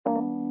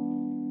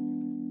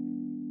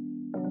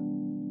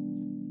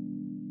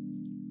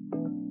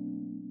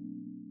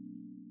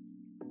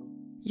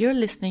You're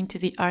listening to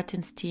The Art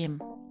in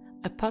STEAM,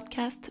 a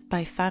podcast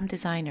by femme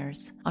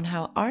designers on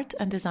how art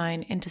and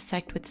design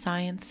intersect with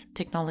science,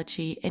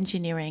 technology,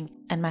 engineering,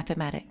 and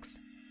mathematics.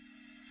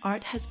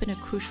 Art has been a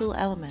crucial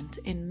element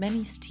in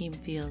many STEAM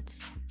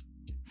fields,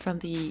 from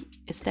the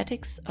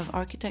aesthetics of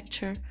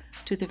architecture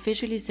to the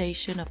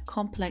visualization of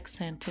complex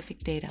scientific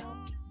data.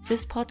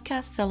 This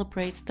podcast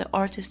celebrates the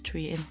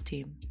artistry in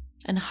STEAM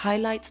and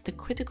highlights the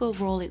critical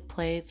role it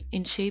plays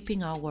in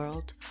shaping our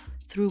world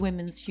through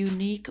women's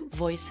unique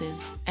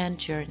voices and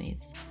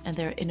journeys and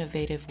their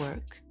innovative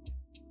work.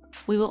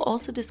 We will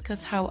also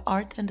discuss how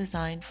art and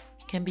design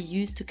can be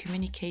used to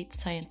communicate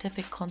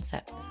scientific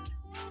concepts,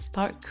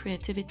 spark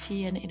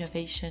creativity and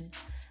innovation,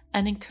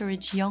 and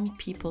encourage young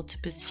people to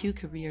pursue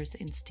careers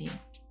in STEAM.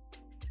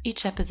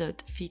 Each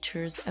episode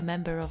features a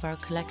member of our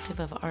collective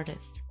of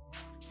artists,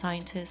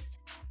 scientists,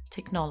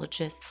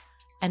 technologists,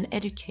 and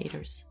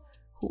educators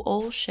who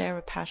all share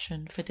a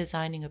passion for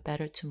designing a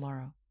better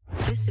tomorrow.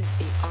 This is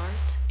The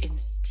Art in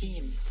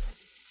STEAM.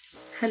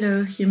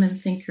 Hello, human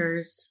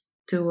thinkers,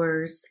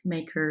 doers,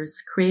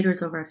 makers,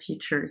 creators of our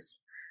futures.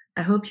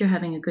 I hope you're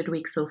having a good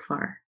week so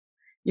far.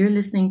 You're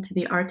listening to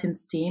The Art in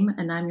STEAM,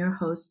 and I'm your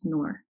host,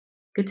 Noor.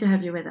 Good to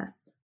have you with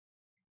us.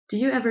 Do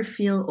you ever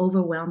feel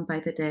overwhelmed by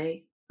the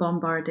day,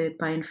 bombarded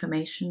by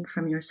information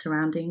from your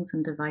surroundings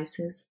and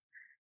devices,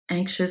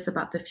 anxious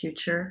about the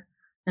future,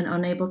 and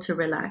unable to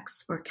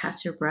relax or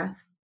catch your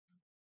breath?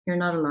 You're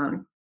not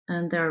alone,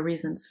 and there are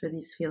reasons for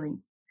these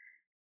feelings.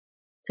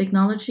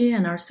 Technology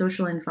and our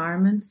social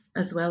environments,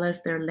 as well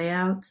as their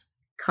layout,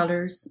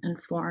 colors,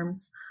 and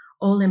forms,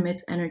 all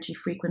emit energy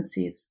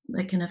frequencies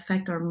that can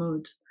affect our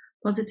mood,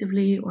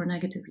 positively or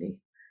negatively,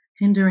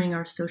 hindering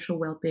our social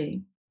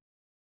well-being.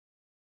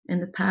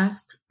 In the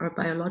past, our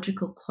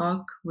biological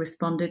clock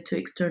responded to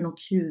external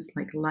cues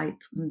like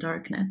light and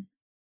darkness,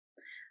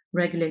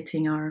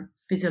 regulating our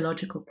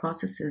physiological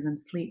processes and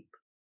sleep.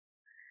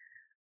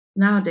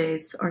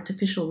 Nowadays,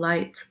 artificial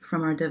light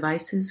from our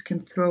devices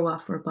can throw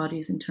off our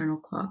body's internal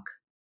clock,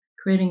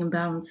 creating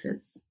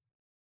imbalances.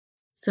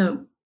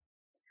 So,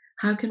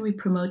 how can we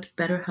promote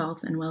better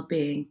health and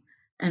well-being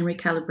and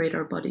recalibrate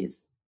our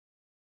bodies?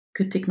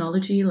 Could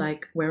technology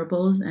like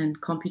wearables and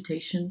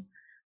computation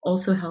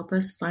also help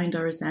us find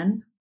our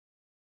zen?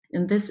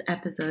 In this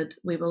episode,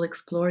 we will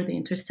explore the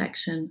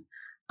intersection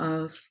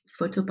of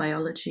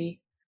photobiology,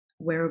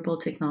 wearable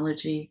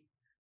technology,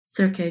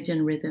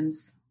 circadian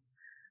rhythms,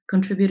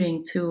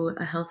 contributing to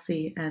a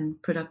healthy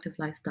and productive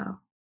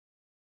lifestyle,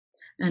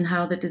 and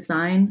how the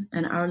design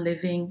and our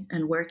living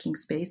and working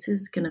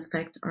spaces can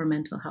affect our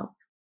mental health.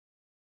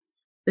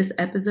 This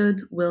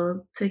episode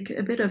will take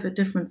a bit of a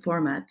different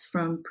format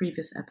from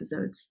previous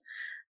episodes,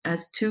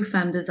 as two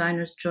femme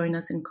designers join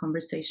us in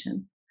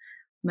conversation,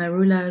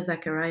 Marula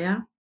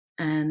Zakaria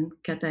and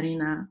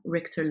Katarina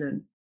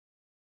Richter-Lund.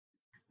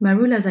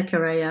 Marula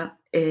Zakaria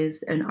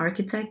is an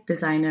architect,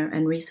 designer,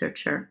 and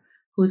researcher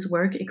whose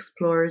work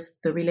explores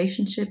the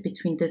relationship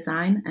between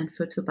design and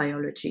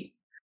photobiology,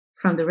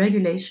 from the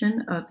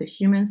regulation of the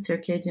human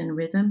circadian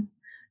rhythm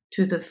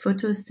to the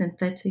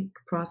photosynthetic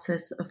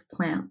process of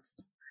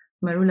plants.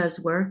 Marula's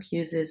work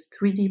uses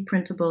 3D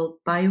printable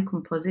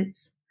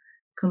biocomposites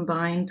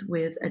combined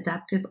with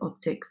adaptive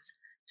optics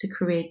to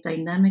create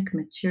dynamic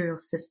material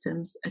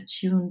systems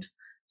attuned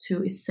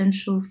to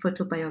essential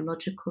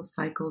photobiological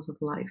cycles of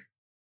life.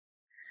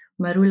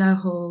 Marula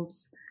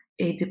holds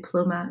a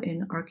diploma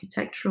in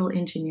architectural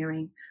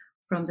engineering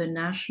from the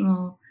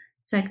National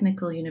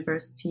Technical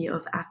University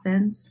of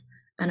Athens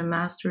and a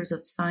Master's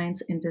of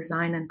Science in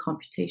Design and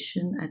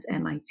Computation at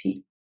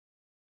MIT.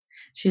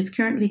 She is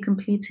currently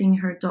completing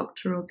her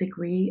doctoral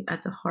degree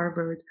at the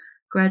Harvard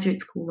Graduate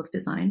School of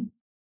Design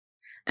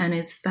and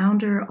is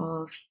founder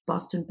of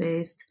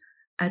Boston-based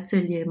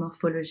Atelier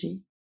Morphologie,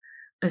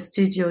 a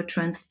studio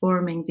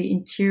transforming the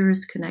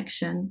interior's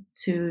connection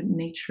to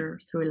nature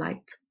through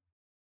light.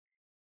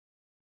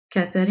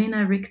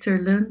 Katarina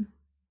Richter-Lund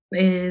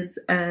is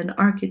an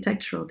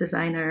architectural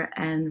designer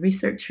and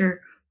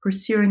researcher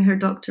pursuing her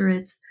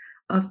doctorate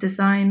of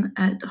design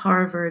at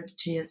Harvard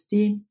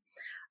GSD.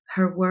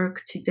 Her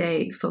work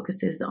today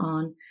focuses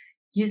on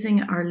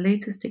using our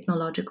latest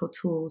technological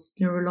tools,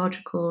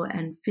 neurological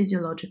and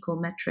physiological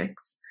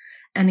metrics,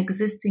 and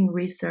existing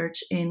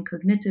research in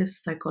cognitive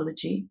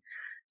psychology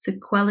to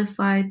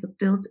qualify the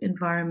built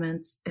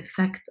environment's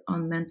effect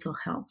on mental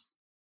health.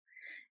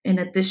 In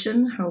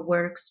addition, her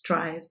work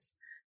strives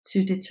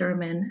to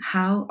determine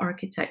how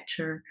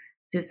architecture,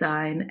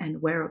 design,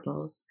 and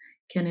wearables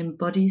can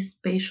embody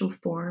spatial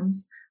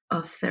forms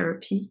of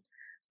therapy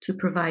to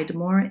provide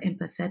more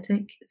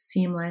empathetic,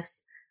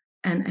 seamless,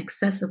 and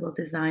accessible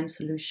design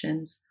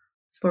solutions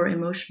for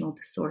emotional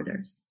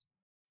disorders.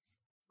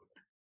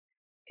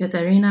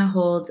 Katarina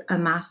holds a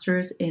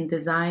master's in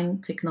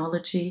design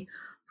technology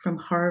from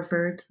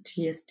Harvard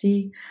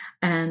GSD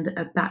and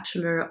a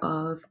Bachelor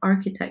of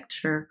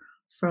Architecture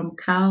from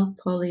Cal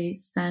Poly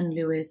San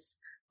Luis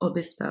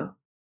Obispo,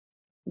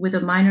 with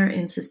a minor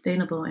in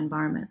sustainable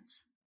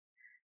environments.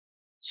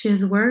 She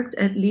has worked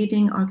at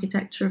leading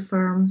architecture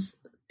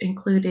firms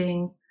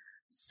including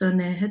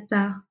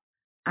Soneheta,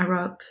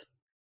 Arup,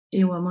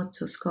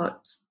 Iwamoto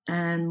Scott,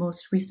 and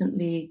most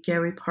recently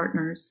Gary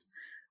Partners,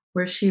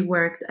 where she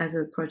worked as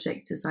a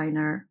project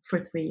designer for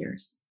 3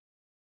 years.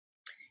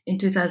 In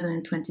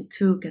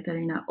 2022,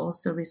 Katarina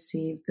also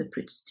received the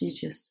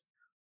prestigious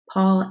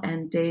Paul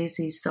and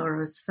Daisy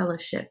Soros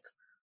Fellowship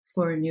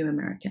for New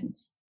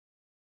Americans.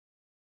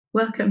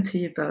 Welcome to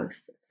you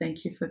both.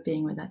 Thank you for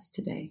being with us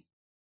today.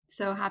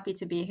 So happy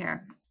to be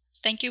here.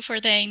 Thank you for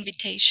the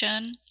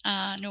invitation,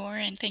 Noor,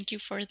 and thank you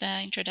for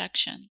the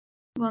introduction.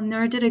 Well,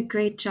 Noor did a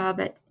great job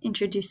at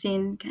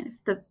introducing kind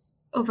of the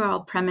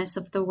overall premise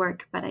of the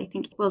work, but I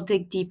think we'll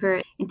dig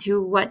deeper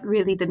into what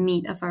really the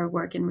meat of our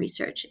work and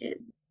research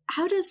is.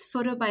 How does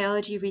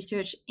photobiology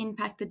research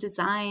impact the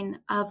design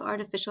of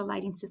artificial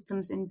lighting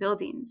systems in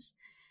buildings?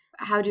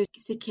 How do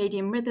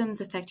circadian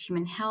rhythms affect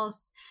human health?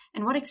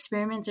 And what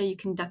experiments are you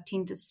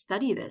conducting to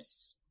study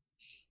this?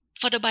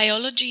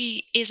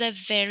 Photobiology is a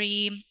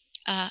very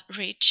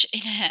rich,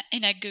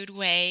 in a good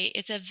way.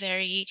 It's a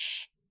very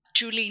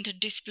truly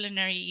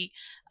interdisciplinary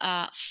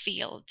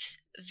field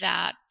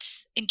that,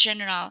 in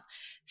general,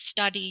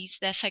 studies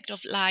the effect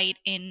of light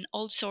in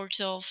all sorts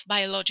of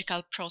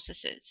biological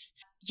processes.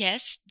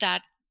 Yes,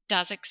 that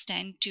does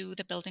extend to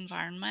the built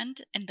environment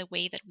and the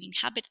way that we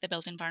inhabit the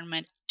built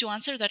environment. To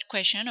answer that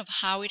question of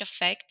how it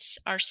affects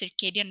our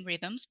circadian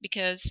rhythms,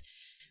 because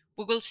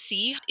we will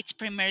see it's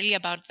primarily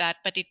about that,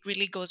 but it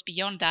really goes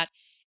beyond that.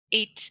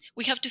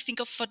 We have to think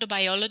of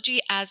photobiology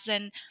as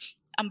an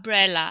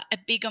umbrella, a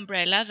big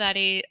umbrella that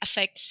it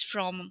affects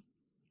from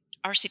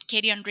our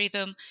circadian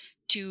rhythm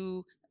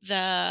to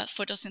the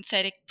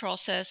photosynthetic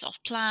process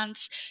of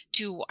plants,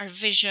 to our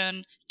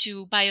vision,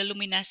 to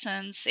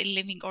bioluminescence in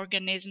living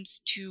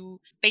organisms, to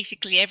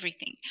basically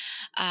everything.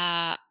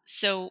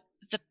 So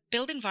the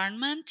built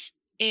environment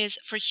is,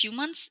 for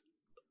humans,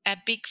 a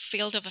big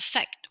field of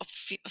effect of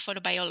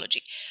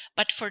photobiology,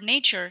 but for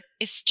nature,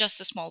 it's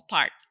just a small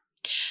part.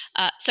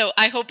 So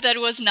I hope that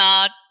was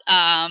not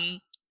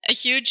a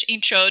huge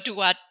intro to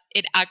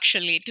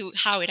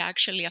how it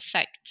actually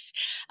affects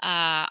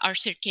our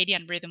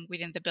circadian rhythm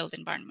within the built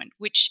environment,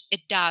 which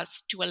it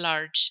does to a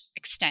large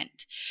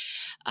extent.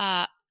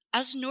 Uh,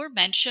 as Noor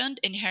mentioned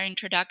in her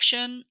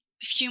introduction,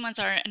 humans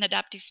are an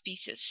adaptive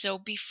species. So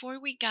before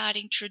we got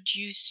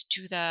introduced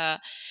to the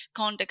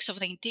context of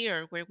the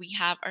interior, where we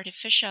have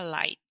artificial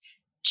light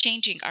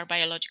changing our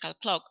biological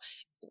clock,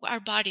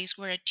 our bodies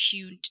were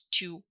attuned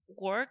to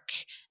work,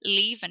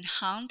 live, and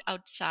hunt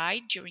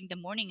outside during the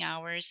morning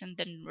hours and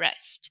then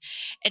rest.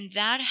 And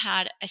that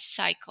had a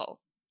cycle,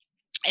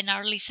 an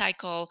hourly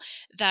cycle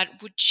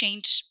that would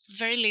change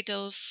very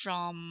little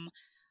from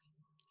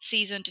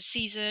season to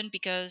season,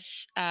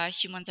 because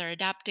humans are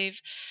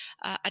adaptive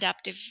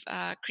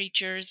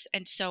creatures,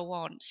 and so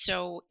on.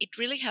 So it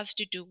really has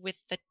to do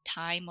with the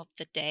time of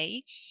the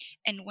day.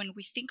 And when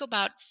we think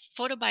about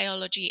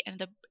photobiology and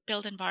the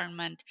built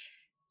environment,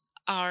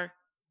 our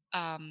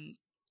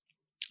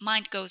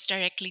mind goes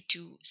directly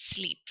to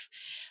sleep.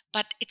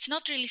 But it's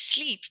not really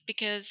sleep,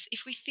 because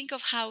if we think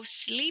of how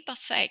sleep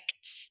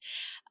affects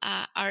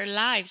our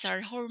lives,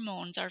 our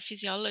hormones, our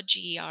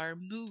physiology, our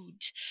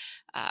mood,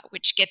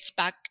 which gets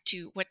back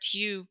to what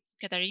you,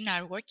 Katarina,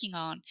 are working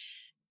on,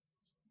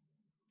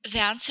 the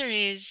answer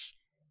is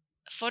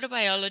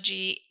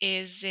photobiology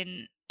is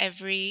in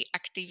every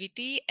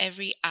activity,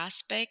 every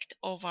aspect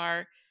of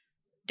our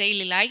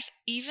daily life,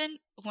 even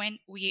when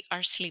we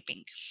are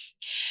sleeping.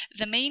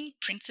 The main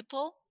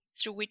principle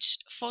through which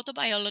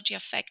photobiology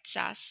affects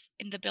us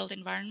in the built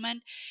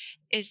environment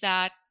is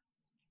that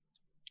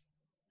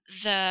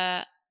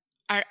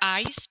our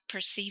eyes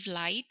perceive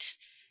light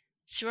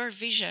through our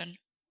vision,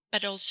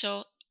 but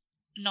also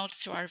not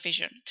through our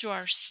vision, through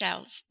our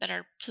cells that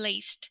are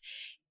placed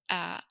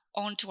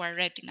onto our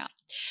retina.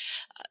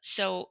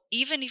 So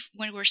even if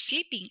when we're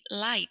sleeping,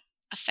 light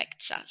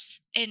affects us.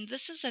 And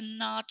this is a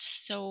not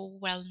so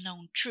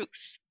well-known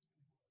truth.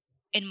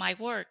 In my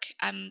work,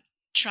 I'm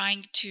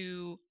trying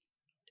to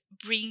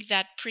bring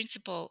that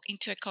principle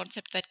into a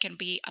concept that can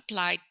be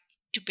applied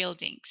to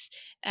buildings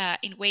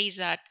in ways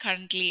that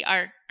currently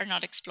are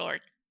not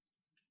explored.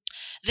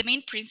 The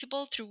main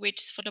principle through which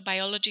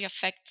photobiology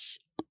affects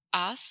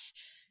us,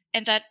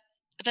 and that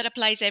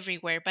applies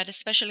everywhere, but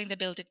especially in the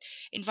built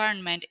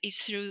environment, is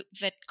through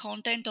the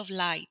content of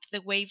light, the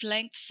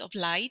wavelengths of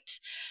light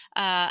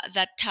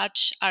that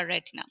touch our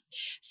retina.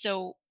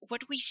 So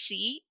what we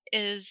see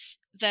is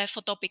the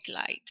photopic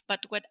light,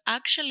 but what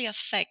actually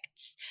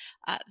affects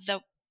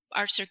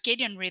our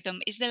circadian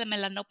rhythm is the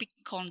melanopic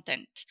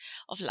content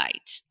of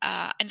light.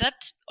 And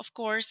that, of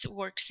course,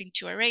 works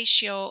into a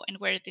ratio. And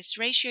where this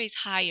ratio is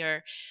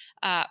higher,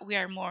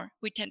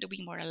 we tend to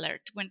be more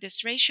alert. When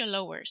this ratio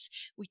lowers,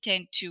 we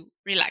tend to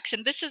relax.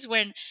 And this is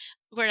where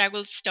I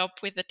will stop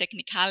with the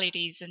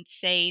technicalities and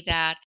say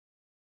that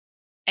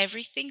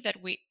everything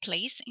that we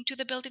place into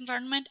the built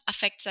environment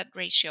affects that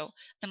ratio.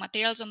 The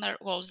materials on our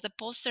walls, the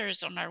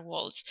posters on our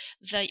walls,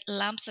 the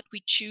lamps that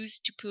we choose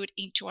to put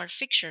into our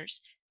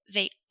fixtures,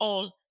 they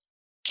all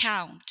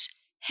count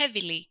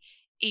heavily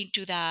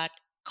into that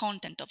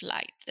content of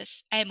light,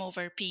 this M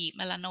over P,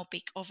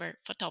 melanopic over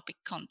photopic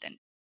content.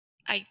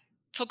 I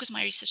focus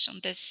my research on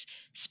this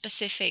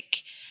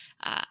specific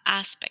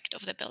aspect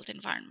of the built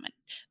environment.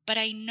 But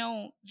I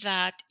know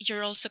that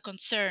you're also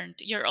concerned,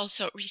 you're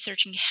also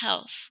researching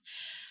health.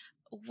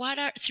 What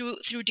are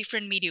through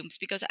different mediums?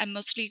 Because I'm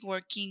mostly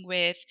working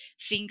with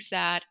things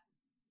that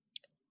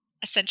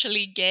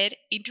essentially get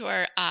into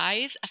our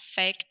eyes,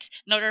 affect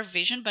not our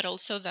vision, but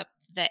also the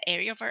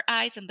area of our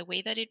eyes and the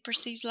way that it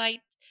perceives light.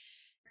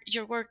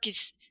 Your work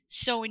is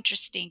so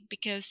interesting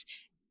because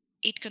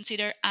it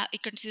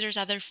considers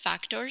other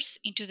factors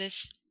into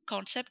this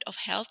concept of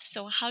health.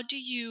 So how do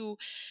you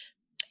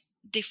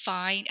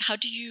define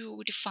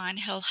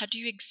health? How do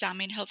you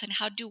examine health, and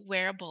how do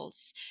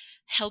wearables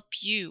help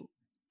you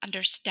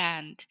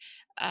understand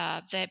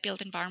the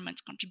built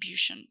environment's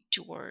contribution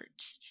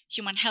towards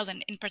human health,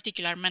 and in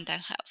particular mental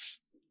health?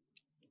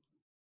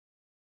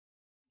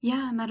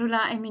 Yeah, Marula,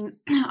 I mean,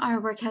 our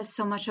work has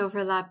so much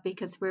overlap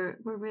because we're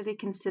really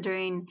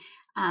considering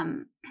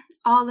um,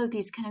 all of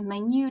these kind of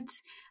minute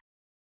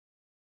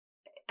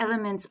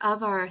elements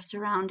of our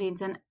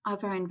surroundings and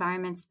of our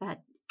environments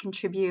that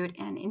contribute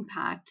and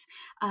impact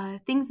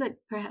things that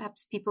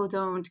perhaps people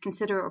don't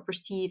consider or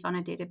perceive on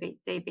a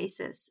day-to-day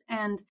basis.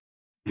 And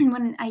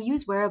when I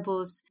use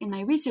wearables in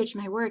my research,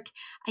 my work,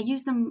 I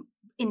use them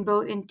in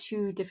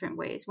two different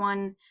ways.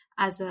 One,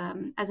 as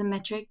a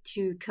metric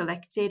to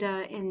collect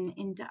data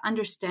and to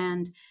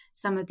understand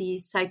some of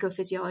these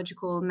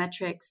psychophysiological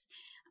metrics,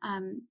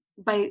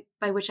 by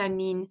which I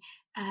mean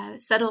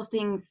subtle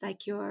things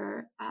like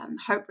your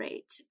heart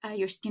rate,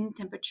 your skin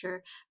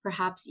temperature,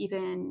 perhaps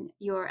even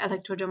your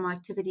electrodermal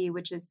activity,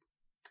 which is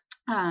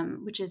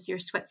your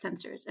sweat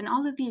sensors, and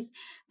all of these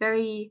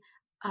very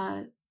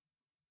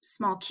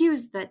small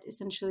cues that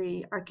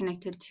essentially are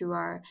connected to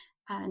our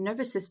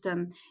nervous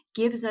system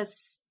gives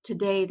us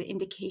today the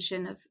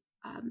indication of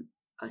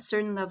a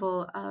certain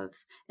level of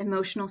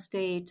emotional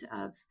state,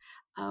 of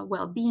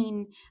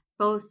well-being,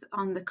 both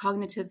on the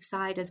cognitive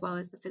side as well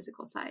as the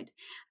physical side.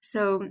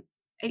 So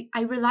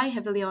I rely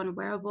heavily on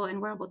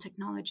wearable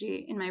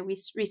technology in my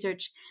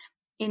research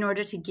in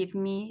order to give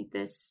me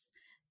this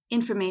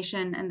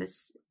information and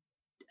this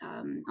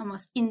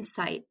almost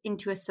insight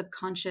into a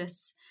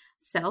subconscious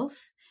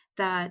self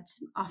that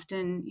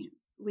often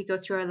we go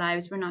through our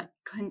lives, we're not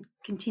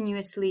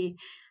continuously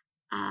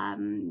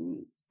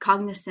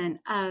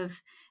cognizant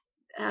of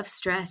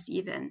stress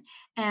even.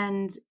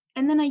 And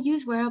then I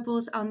use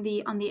wearables on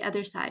the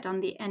other side,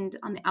 on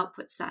the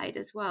output side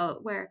as well,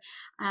 where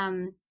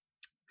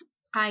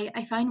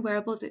I find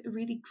wearables a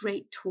really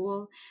great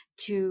tool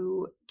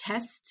to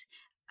test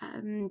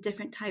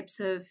different types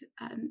of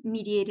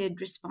mediated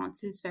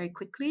responses very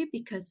quickly,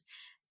 because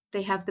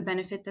they have the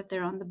benefit that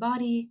they're on the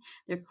body,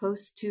 they're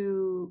close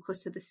to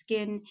the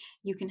skin.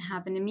 You can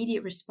have an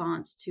immediate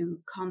response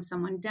to calm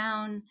someone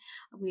down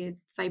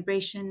with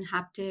vibration,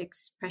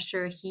 haptics,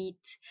 pressure,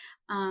 heat,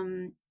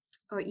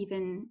 or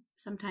even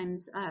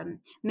sometimes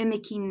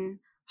mimicking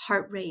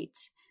heart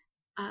rate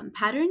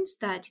patterns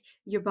that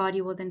your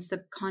body will then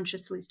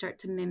subconsciously start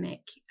to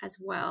mimic as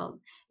well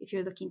if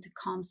you're looking to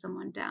calm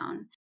someone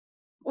down.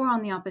 Or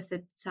on the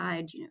opposite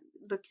side,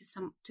 look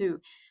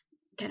to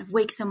kind of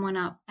wake someone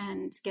up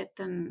and get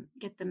them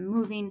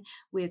moving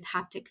with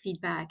haptic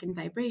feedback and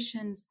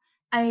vibrations.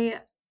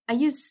 I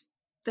use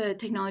the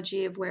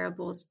technology of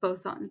wearables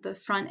both on the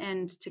front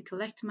end to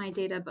collect my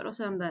data, but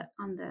also on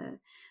the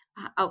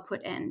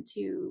output end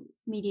to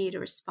mediate a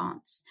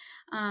response.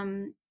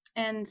 And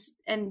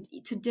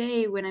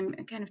today, when I'm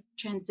kind of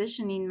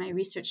transitioning my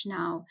research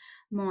now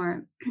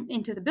more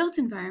into the built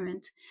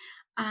environment,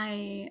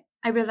 I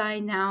rely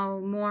now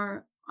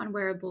more on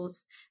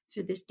wearables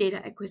for this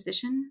data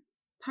acquisition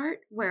part,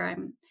 where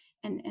I'm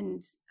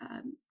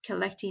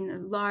collecting a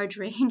large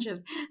range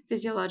of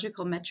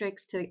physiological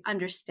metrics to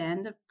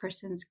understand a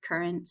person's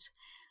current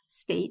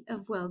state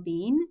of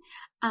well-being.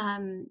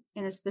 And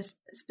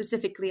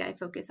specifically, I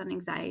focus on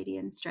anxiety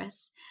and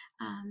stress.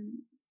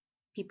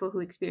 People who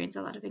experience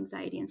a lot of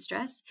anxiety and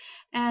stress,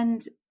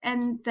 and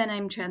then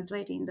I'm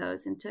translating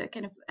those into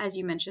kind of, as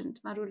you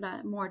mentioned,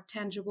 Marula, more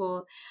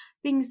tangible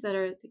things that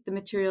are the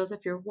materials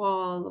of your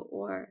wall,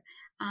 or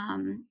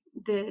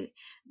the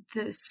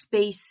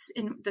space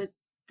and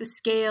the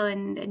scale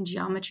and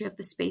geometry of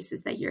the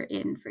spaces that you're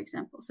in, for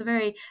example. So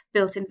very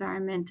built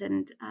environment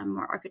and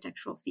more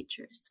architectural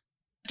features.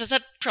 Does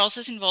that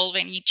process involve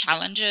any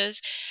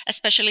challenges,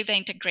 especially the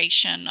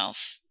integration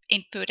of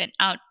input and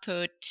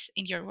output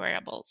in your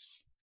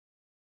wearables?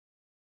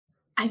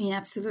 I mean,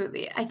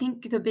 absolutely. I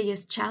think the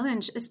biggest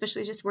challenge,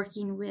 especially just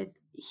working with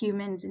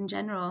humans in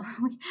general,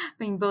 I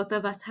mean, both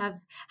of us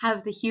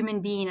have the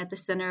human being at the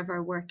center of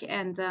our work,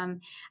 and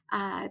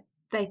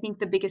I think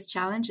the biggest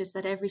challenge is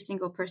that every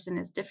single person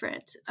is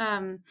different,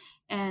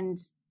 and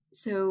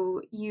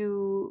so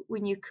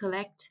when you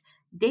collect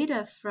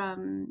data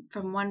from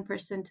one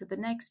person to the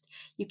next,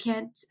 you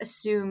can't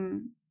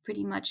assume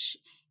pretty much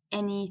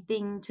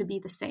anything to be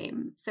the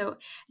same. So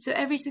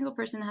every single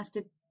person has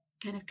to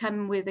kind of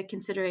come with a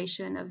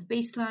consideration of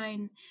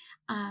baseline,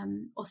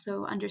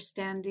 also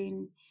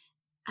understanding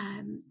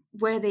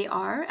where they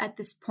are at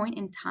this point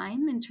in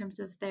time in terms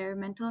of their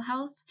mental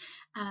health,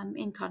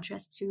 in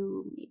contrast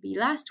to maybe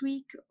last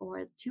week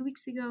or 2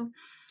 weeks ago.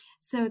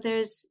 So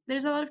there's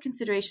a lot of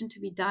consideration to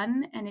be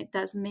done, and it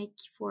does make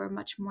for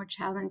much more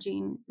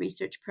challenging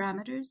research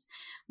parameters.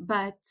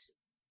 But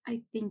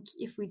I think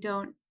if we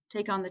don't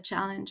take on the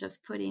challenge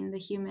of putting the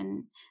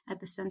human at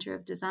the center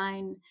of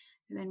design,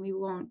 then we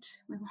won't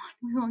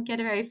get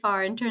very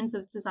far in terms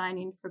of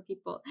designing for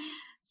people.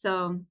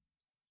 So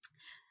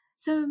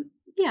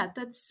yeah,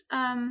 that's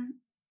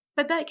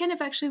but that kind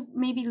of actually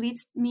maybe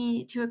leads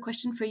me to a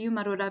question for you,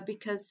 Marora,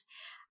 because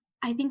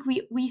I think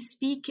we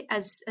speak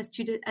as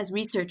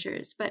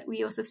researchers, but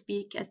we also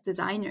speak as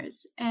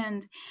designers.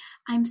 And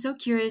I'm so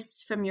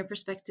curious from your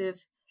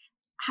perspective,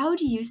 how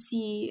do you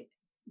see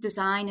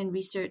design and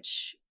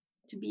research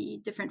to be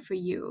different for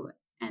you?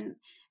 And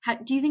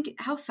do you think,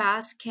 how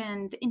fast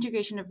can the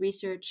integration of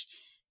research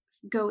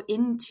go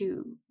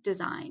into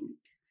design?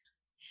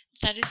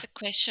 That is a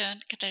question,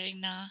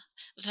 Katarina,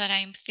 that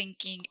I'm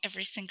thinking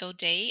every single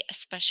day,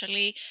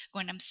 especially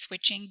when I'm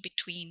switching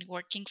between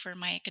working for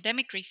my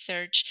academic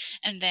research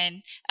and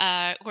then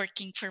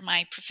working for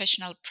my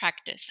professional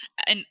practice.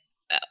 And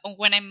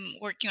when I'm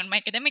working on my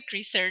academic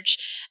research,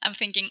 I'm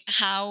thinking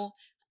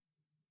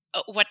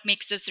what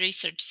makes this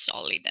research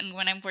solid. And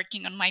when I'm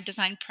working on my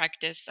design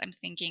practice, I'm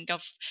thinking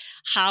of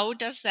how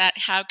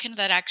can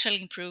that actually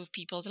improve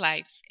people's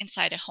lives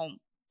inside a home.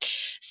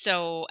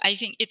 So I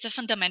think it's a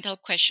fundamental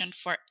question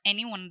for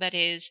anyone that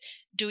is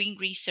doing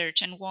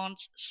research and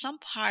wants some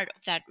part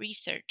of that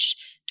research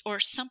or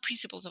some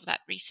principles of that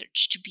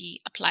research to be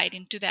applied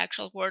into the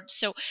actual world.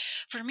 So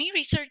for me,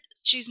 research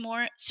is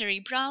more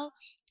cerebral,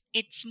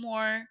 it's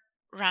more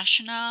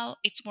rational,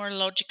 it's more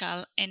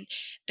logical, and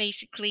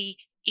basically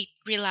it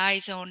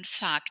relies on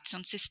facts,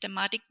 on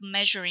systematic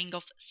measuring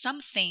of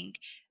something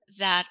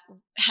that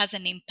has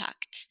an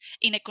impact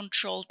in a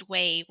controlled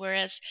way,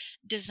 whereas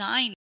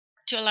design,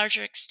 to a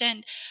larger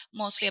extent,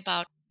 mostly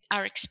about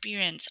our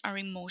experience, our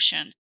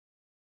emotions,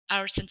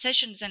 our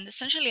sensations, and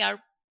essentially our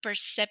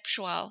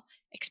perceptual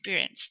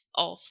experience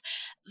of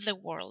the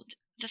world.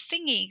 The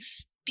thing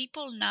is,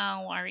 people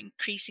now are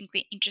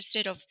increasingly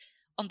interested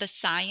on the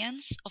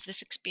science of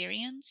this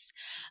experience,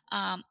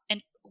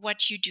 and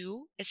what you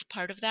do is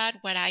part of that.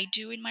 What I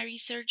do in my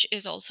research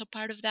is also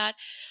part of that.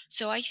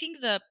 So I think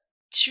the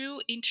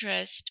true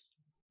interest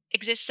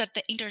exists at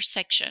the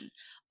intersection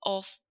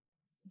of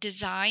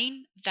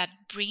design that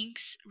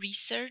brings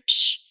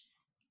research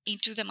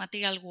into the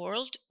material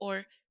world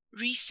or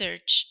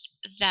research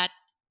that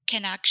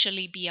can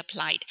actually be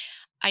applied.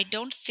 I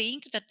don't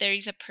think that there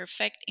is a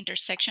perfect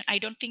intersection. I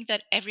don't think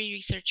that every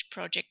research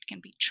project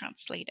can be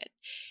translated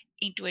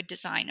into a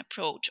design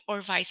approach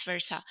or vice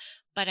versa.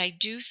 But I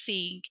do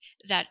think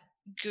that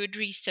good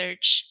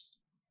research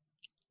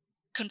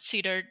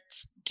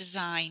considers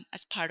design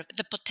as part of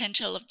the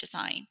potential of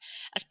design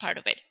as part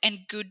of it,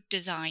 and good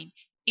design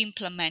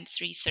implements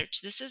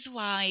research. This is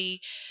why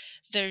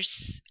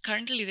there's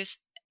currently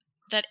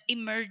that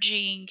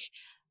emerging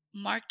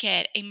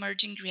market,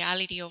 emerging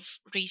reality of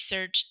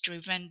research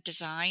driven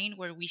design,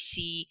 where we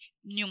see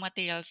new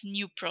materials,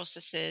 new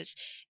processes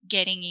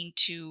getting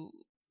into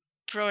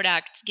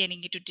products,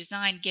 getting into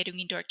design, getting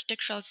into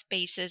architectural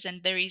spaces.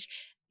 And there is,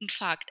 in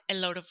fact, a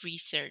lot of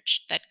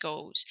research that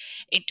goes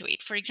into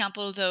it. For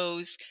example,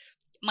 those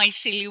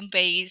mycelium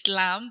based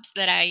lamps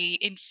that I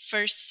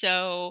first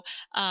saw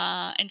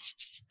and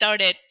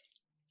started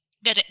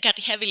got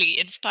heavily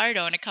inspired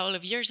on a couple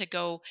of years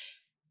ago.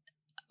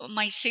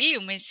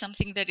 Mycelium is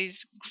something that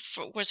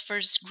was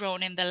first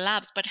grown in the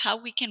labs, but how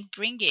we can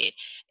bring it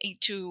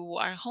into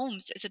our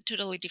homes is a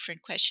totally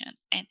different question.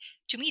 And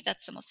to me,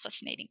 that's the most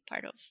fascinating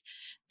part of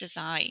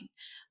design.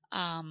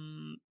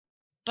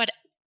 But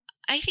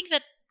I think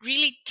that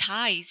really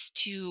ties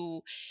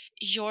to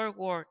your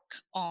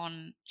work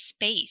on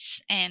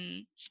space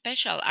and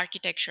spatial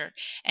architecture,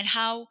 and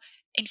how,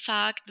 in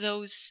fact,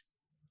 those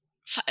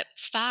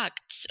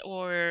facts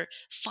or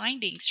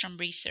findings from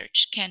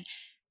research can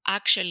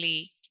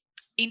actually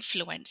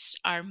influence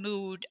our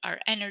mood, our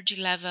energy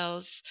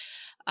levels.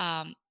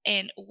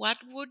 And what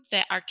would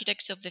the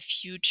architects of the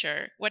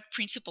future, what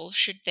principles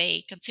should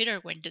they consider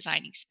when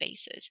designing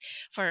spaces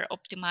for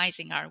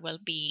optimizing our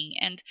well-being?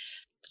 And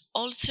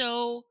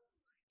also,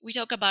 we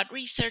talk about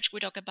research, we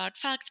talk about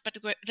facts, but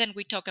then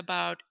we talk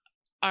about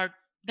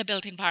the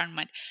built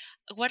environment.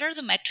 What are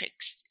the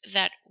metrics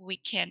that we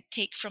can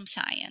take from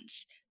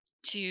science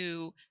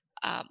to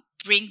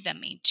bring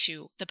them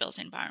into the built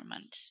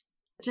environment?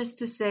 Just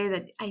to say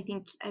that I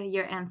think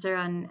your answer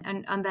on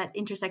that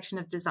intersection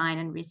of design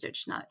and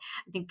research, not,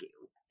 I think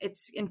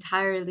it's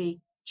entirely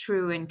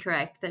true and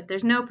correct that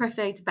there's no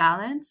perfect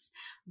balance,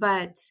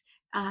 but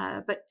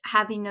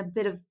having a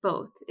bit of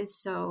both is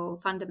so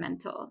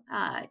fundamental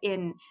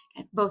in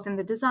both in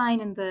the design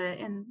in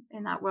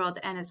that world,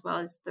 and as well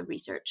as the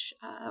research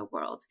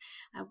world.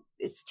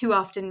 It's too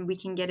often we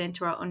can get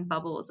into our own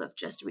bubbles of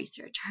just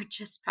research or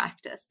just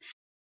practice.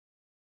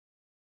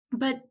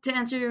 But to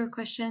answer your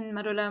question,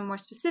 Marula, more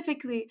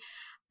specifically,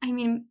 I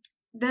mean,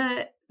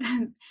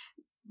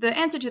 the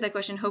answer to that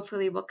question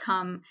hopefully will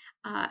come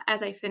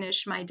as I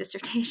finish my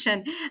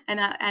dissertation, and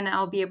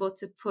I'll be able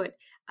to put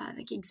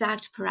like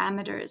exact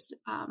parameters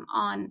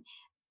on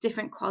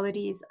different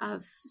qualities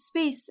of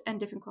space and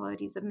different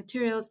qualities of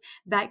materials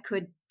that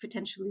could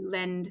potentially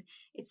lend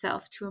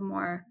itself to a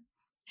more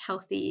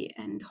healthy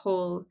and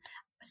whole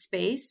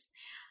space.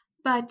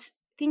 But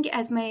I think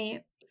as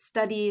my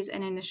studies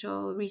and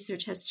initial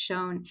research has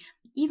shown,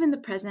 even the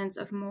presence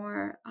of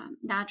more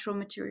natural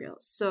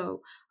materials,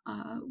 so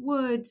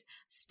wood,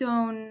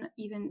 stone,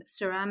 even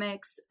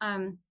ceramics,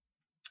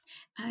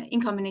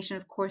 in combination,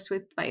 of course,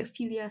 with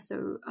biophilia,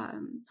 so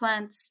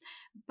plants.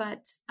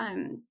 But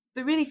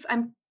really,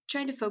 I'm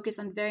trying to focus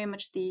on very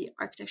much the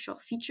architectural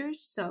features.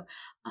 So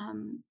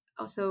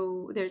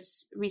also,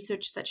 there's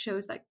research that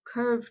shows that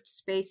curved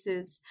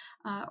spaces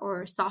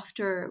or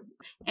softer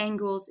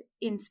angles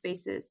in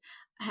spaces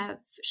have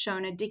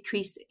shown a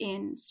decrease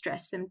in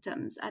stress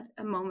symptoms at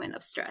a moment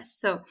of stress.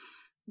 So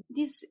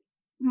these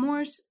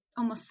more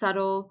almost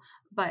subtle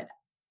but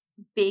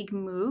big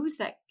moves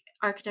that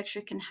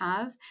architecture can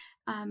have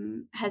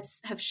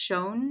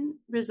shown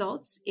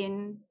results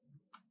in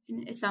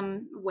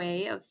some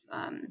way of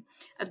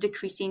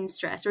decreasing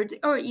stress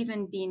or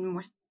even being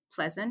more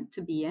pleasant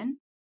to be in.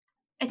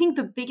 I think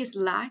the biggest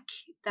lack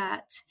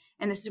that,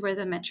 and this is where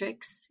the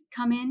metrics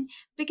come in,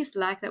 biggest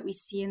lack that we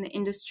see in the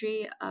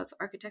industry of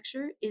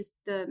architecture is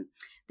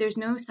there's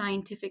no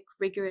scientific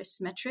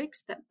rigorous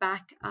metrics that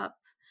back up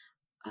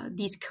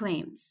these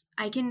claims.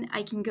 I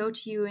can go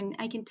to you and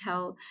I can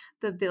tell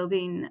the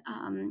building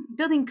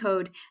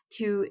code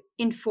to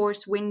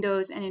enforce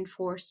windows and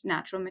enforce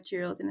natural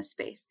materials in a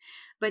space,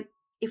 but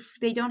if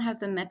they don't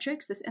have the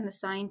metrics and the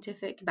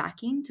scientific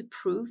backing to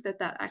prove that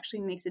that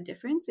actually makes a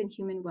difference in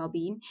human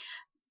well-being,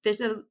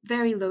 there's a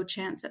very low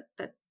chance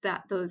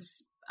that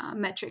those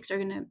metrics are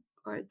going to,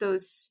 or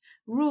those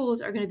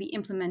rules are going to be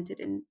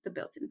implemented in the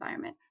built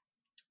environment.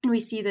 And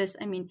we see this,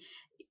 I mean,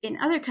 in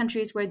other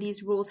countries where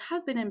these rules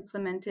have been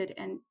implemented,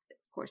 and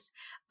of course,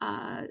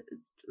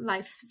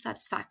 life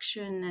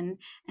satisfaction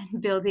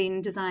and building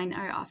design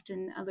are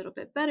often a little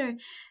bit better.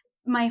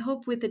 My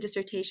hope with the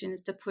dissertation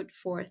is to put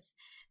forth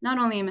not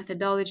only a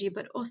methodology,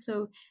 but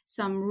also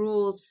some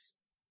rules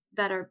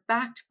that are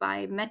backed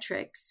by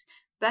metrics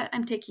that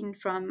I'm taking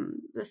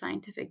from the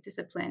scientific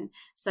discipline,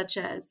 such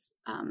as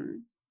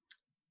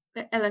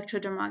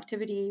electrodermal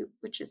activity,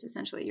 which is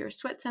essentially your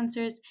sweat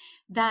sensors,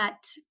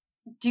 that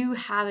do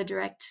have a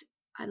direct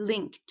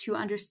link to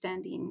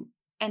understanding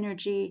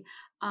energy,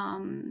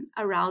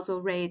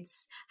 arousal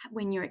rates,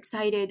 when you're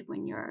excited,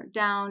 when you're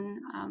down,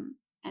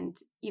 and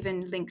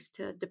even links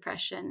to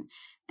depression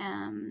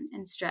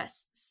and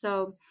stress.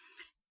 So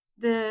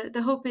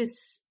the hope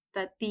is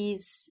that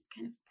these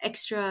kind of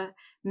extra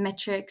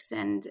metrics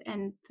and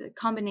the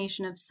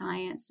combination of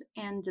science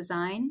and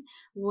design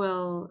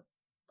will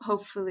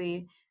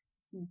hopefully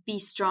be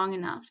strong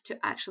enough to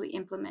actually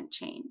implement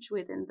change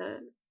within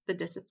the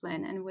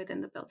discipline and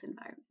within the built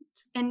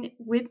environment. And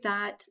with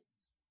that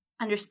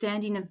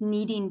understanding of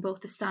needing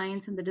both the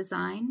science and the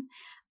design,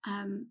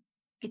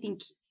 I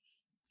think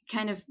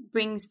kind of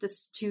brings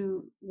this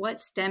to what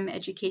STEM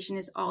education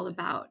is all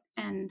about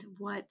and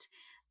what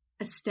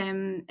a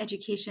STEM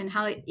education,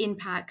 how it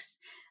impacts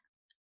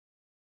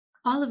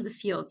all of the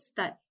fields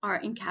that are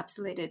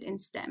encapsulated in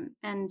STEM.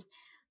 And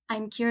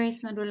I'm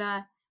curious,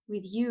 Madula,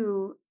 with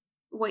you,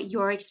 what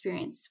your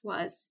experience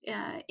was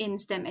in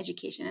STEM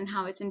education and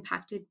how it's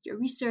impacted your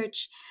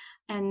research,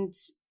 and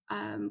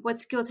what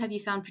skills have you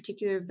found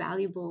particularly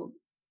valuable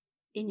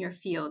in your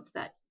fields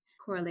that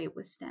correlate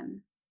with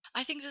STEM?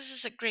 I think this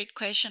is a great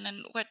question,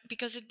 and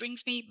because it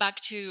brings me back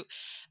to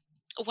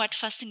what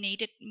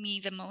fascinated me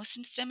the most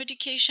in STEM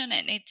education,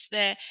 and it's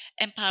the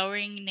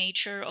empowering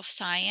nature of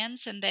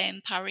science and the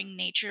empowering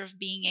nature of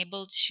being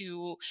able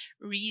to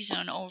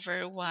reason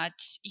over what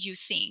you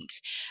think,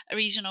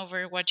 reason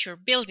over what you're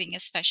building,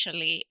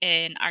 especially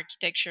in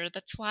architecture.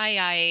 That's why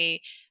I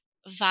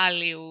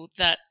value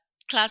that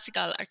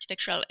classical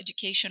architectural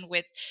education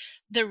with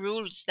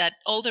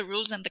all the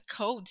rules and the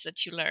codes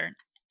that you learn,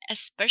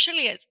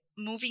 especially as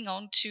moving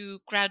on to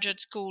graduate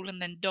school and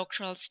then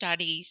doctoral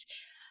studies.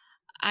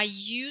 I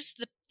use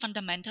the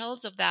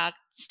fundamentals of that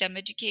STEM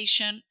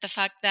education, the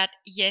fact that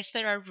yes,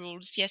 there are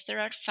rules, yes, there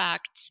are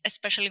facts,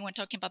 especially when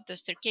talking about the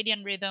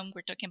circadian rhythm,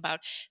 we're talking about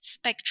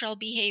spectral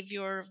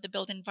behavior of the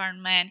built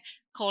environment,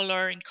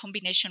 color in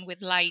combination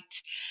with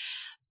light.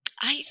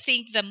 I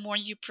think the more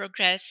you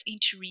progress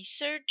into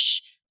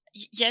research,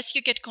 yes,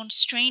 you get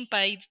constrained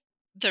by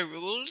the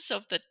rules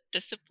of the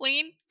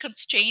discipline,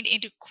 constrained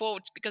into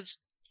quotes, because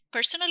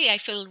personally I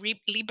feel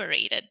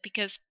liberated,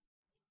 because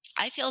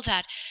I feel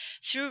that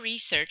through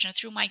research and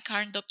through my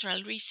current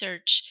doctoral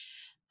research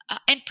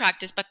and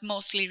practice, but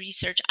mostly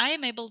research, I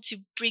am able to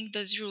bring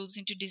those rules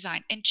into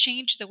design and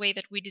change the way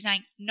that we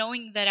design,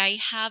 knowing that I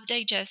have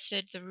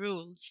digested the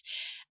rules.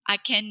 I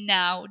can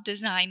now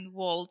design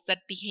walls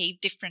that behave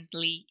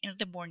differently in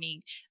the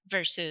morning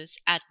versus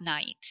at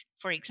night,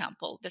 for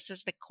example. This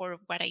is the core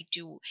of what I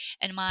do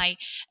and my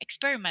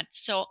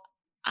experiments. So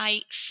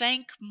I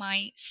thank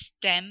my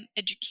STEM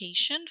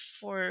education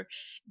for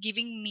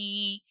giving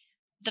me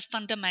the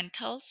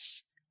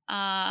fundamentals,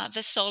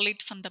 the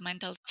solid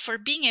fundamentals, for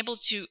being able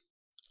to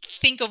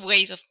think of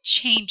ways of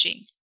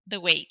changing the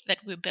way that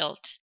we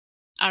build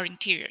our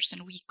interiors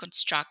and we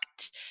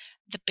construct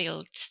the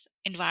built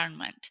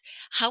environment.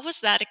 How was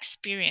that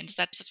experience,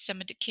 that of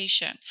STEM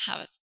education,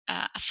 have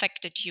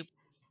affected you?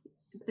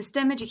 The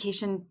STEM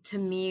education to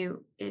me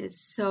is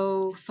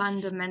so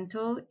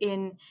fundamental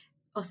in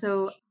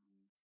also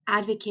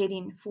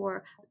advocating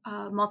for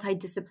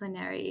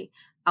multidisciplinary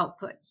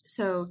output.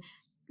 So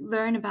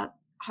learn about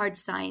hard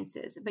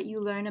sciences, but you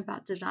learn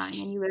about design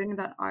and you learn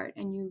about art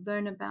and you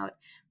learn about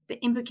the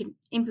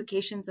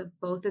implications of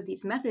both of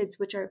these methods,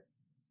 which are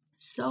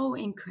so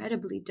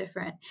incredibly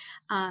different.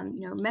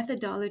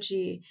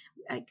 Methodology,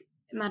 like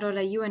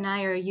Marola, you and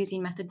I are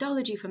using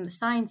methodology from the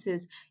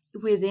sciences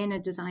within a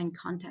design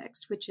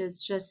context, which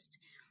is just,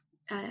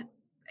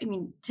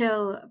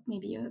 till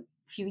maybe a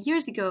few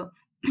years ago,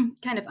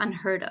 kind of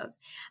unheard of.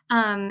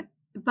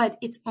 But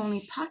it's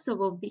only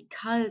possible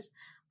because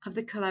of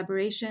the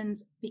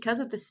collaborations, because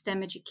of the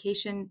STEM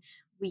education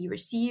we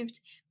received,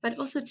 but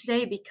also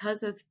today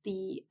because of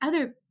the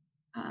other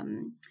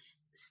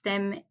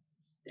STEM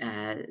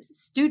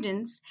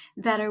students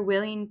that are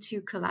willing to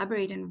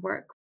collaborate and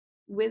work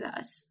with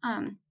us.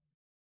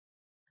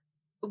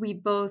 We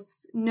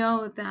both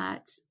know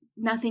that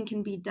nothing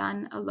can be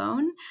done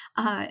alone,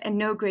 and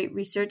no great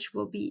research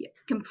will be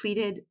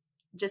completed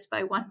just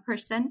by one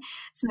person.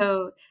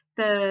 So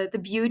the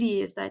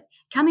beauty is that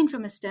coming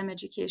from a STEM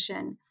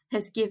education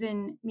has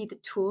given me the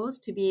tools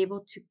to be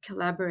able to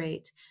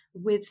collaborate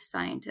with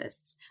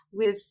scientists,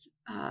 with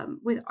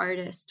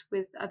artists,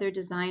 with other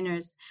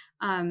designers,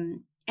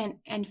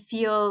 and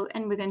feel,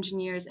 and with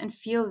engineers, and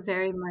feel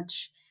very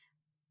much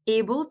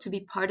able to be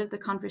part of the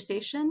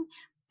conversation,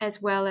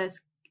 as well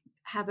as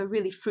have a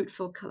really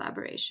fruitful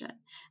collaboration.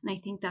 And I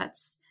think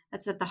that's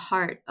at the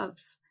heart of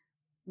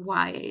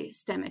why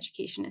STEM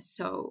education is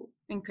so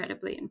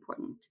incredibly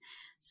important.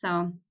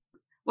 So,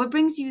 what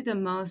brings you the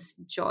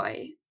most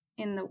joy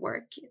in the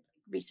work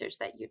research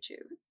that you do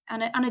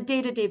on a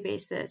day-to-day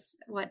basis?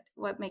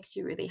 What makes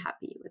you really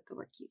happy with the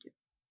work you do?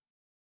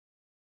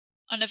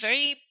 On a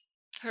very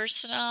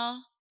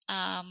personal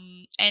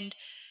and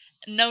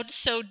not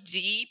so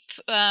deep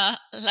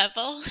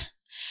level,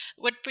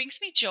 what brings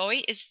me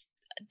joy is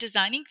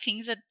designing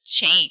things that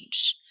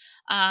change.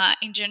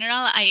 In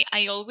general,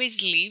 I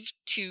always live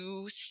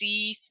to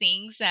see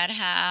things that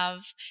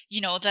have,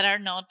 that are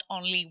not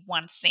only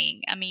one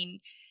thing. I mean,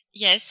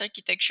 yes,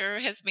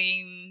 architecture has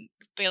been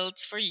built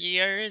for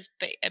years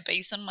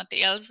based on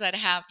materials that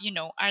have,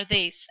 are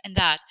this and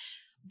that.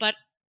 But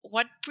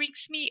what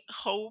brings me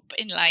hope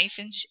in life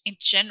in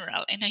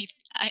general, and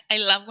I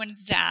love when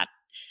that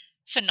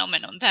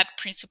phenomenon, that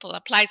principle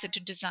applies it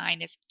to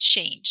design, is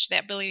change, the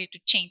ability to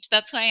change.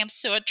 That's why I'm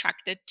so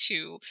attracted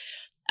to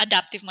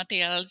adaptive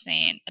materials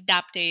and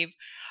adaptive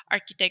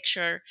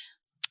architecture.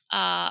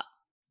 Uh,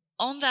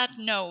 on that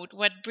note,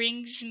 what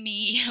brings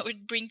me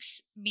what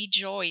brings me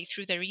joy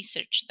through the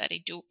research that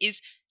I do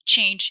is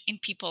change in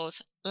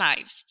people's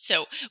lives.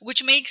 So,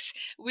 which makes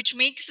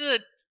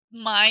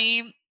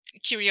my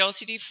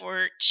curiosity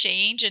for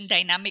change and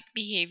dynamic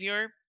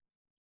behavior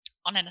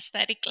on an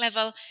aesthetic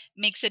level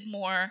makes it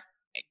more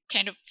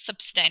kind of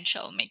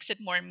substantial, makes it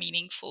more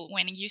meaningful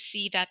when you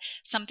see that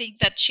something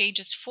that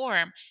changes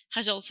form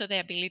has also the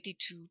ability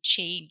to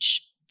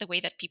change the way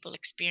that people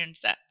experience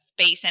that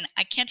space. And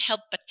I can't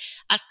help but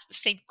ask the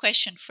same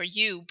question for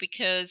you,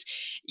 because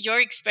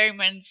your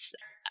experiments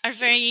are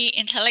very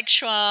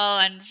intellectual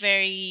and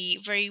very,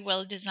 very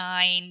well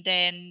designed.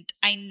 And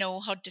I know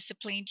how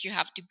disciplined you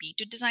have to be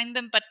to design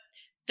them, but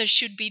there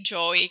should be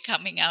joy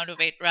coming out of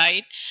it,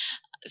 right?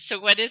 So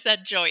what is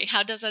that joy?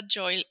 How does that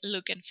joy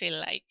look and feel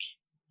like?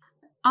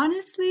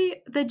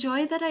 Honestly, the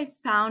joy that I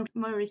found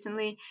more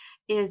recently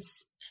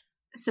is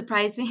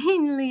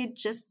surprisingly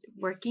just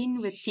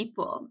working with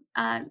people.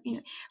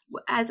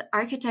 As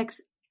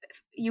architects,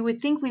 you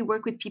would think we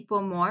work with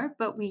people more,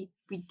 but we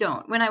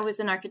don't. When I was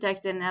an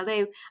architect in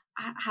LA,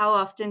 how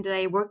often did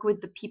I work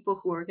with the people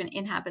who are going to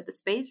inhabit the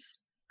space?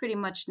 Pretty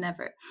much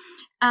never.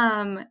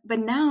 But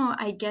now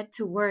I get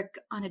to work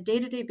on a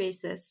day-to-day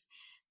basis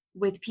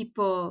with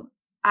people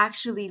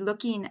actually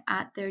looking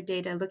at their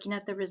data, looking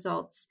at the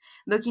results,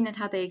 looking at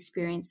how they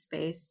experience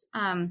space.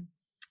 And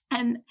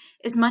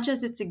as much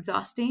as it's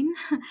exhausting,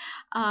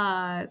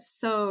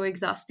 so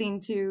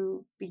exhausting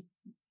to be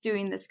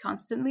doing this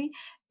constantly,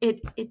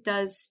 it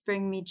does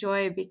bring me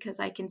joy because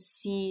I can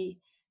see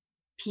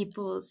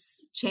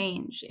people's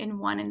change in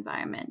one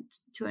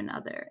environment to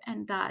another,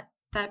 and that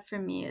for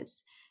me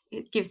is,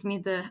 it gives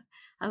me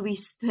at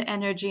least the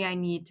energy I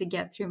need to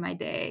get through my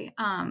day,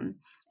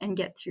 and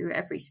get through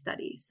every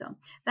study. So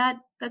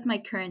that's my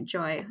current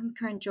joy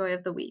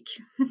of the week.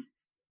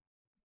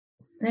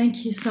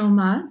 Thank you so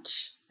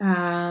much.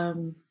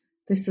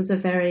 This was a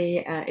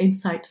very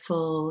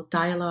insightful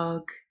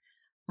dialogue.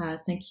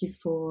 Thank you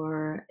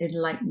for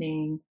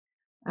enlightening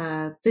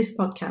this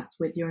podcast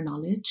with your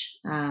knowledge.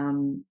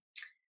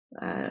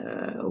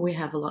 we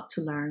have a lot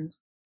to learn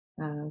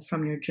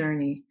from your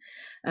journey.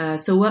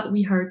 So what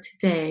we heard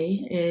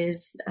today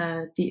is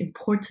the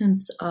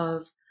importance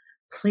of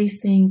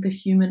placing the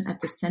human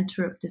at the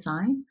center of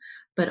design,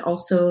 but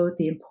also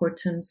the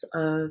importance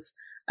of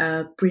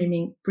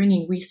bringing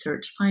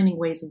research, finding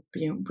ways of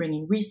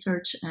bringing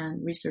research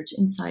and research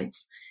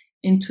insights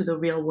into the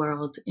real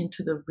world,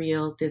 into the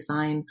real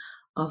design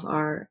of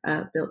our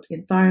built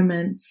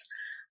environment.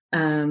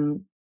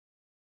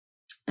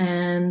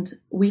 And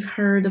we've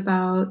heard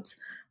about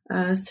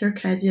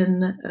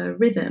circadian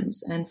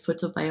rhythms and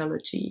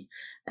photobiology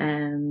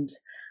and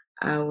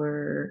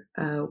our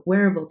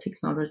wearable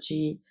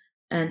technology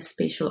and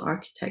spatial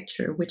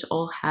architecture, which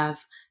all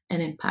have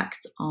an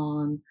impact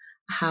on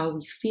how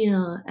we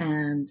feel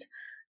and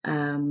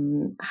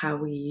how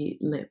we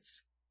live.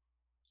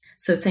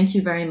 So thank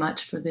you very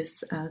much for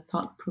this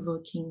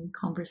thought-provoking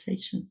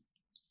conversation.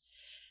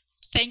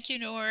 Thank you,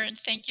 Noor.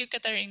 Thank you,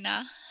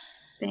 Katarina.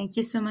 Thank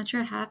you so much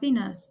for having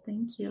us.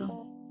 Thank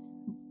you.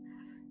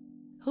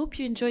 Hope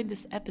you enjoyed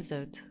this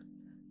episode.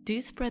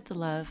 Do spread the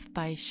love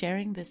by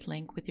sharing this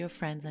link with your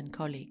friends and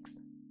colleagues.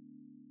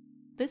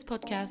 This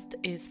podcast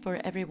is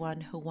for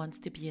everyone who wants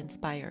to be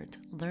inspired,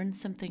 learn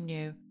something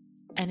new,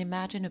 and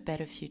imagine a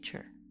better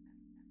future.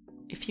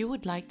 If you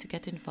would like to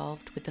get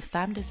involved with the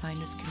FAM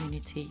Designers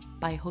community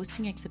by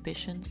hosting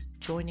exhibitions,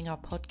 joining our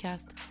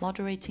podcast,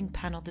 moderating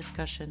panel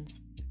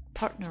discussions,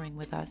 partnering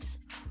with us,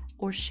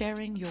 or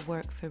sharing your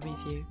work for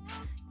review,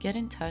 get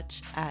in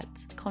touch at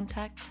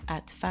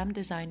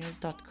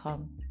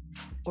contact@famdesigners.com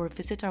or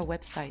visit our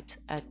website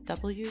at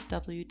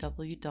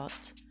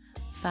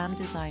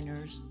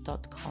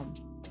www.famdesigners.com.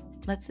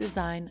 Let's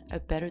design a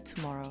better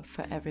tomorrow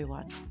for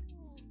everyone.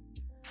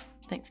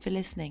 Thanks for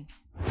listening.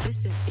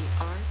 This is the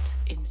Art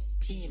in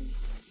STEAM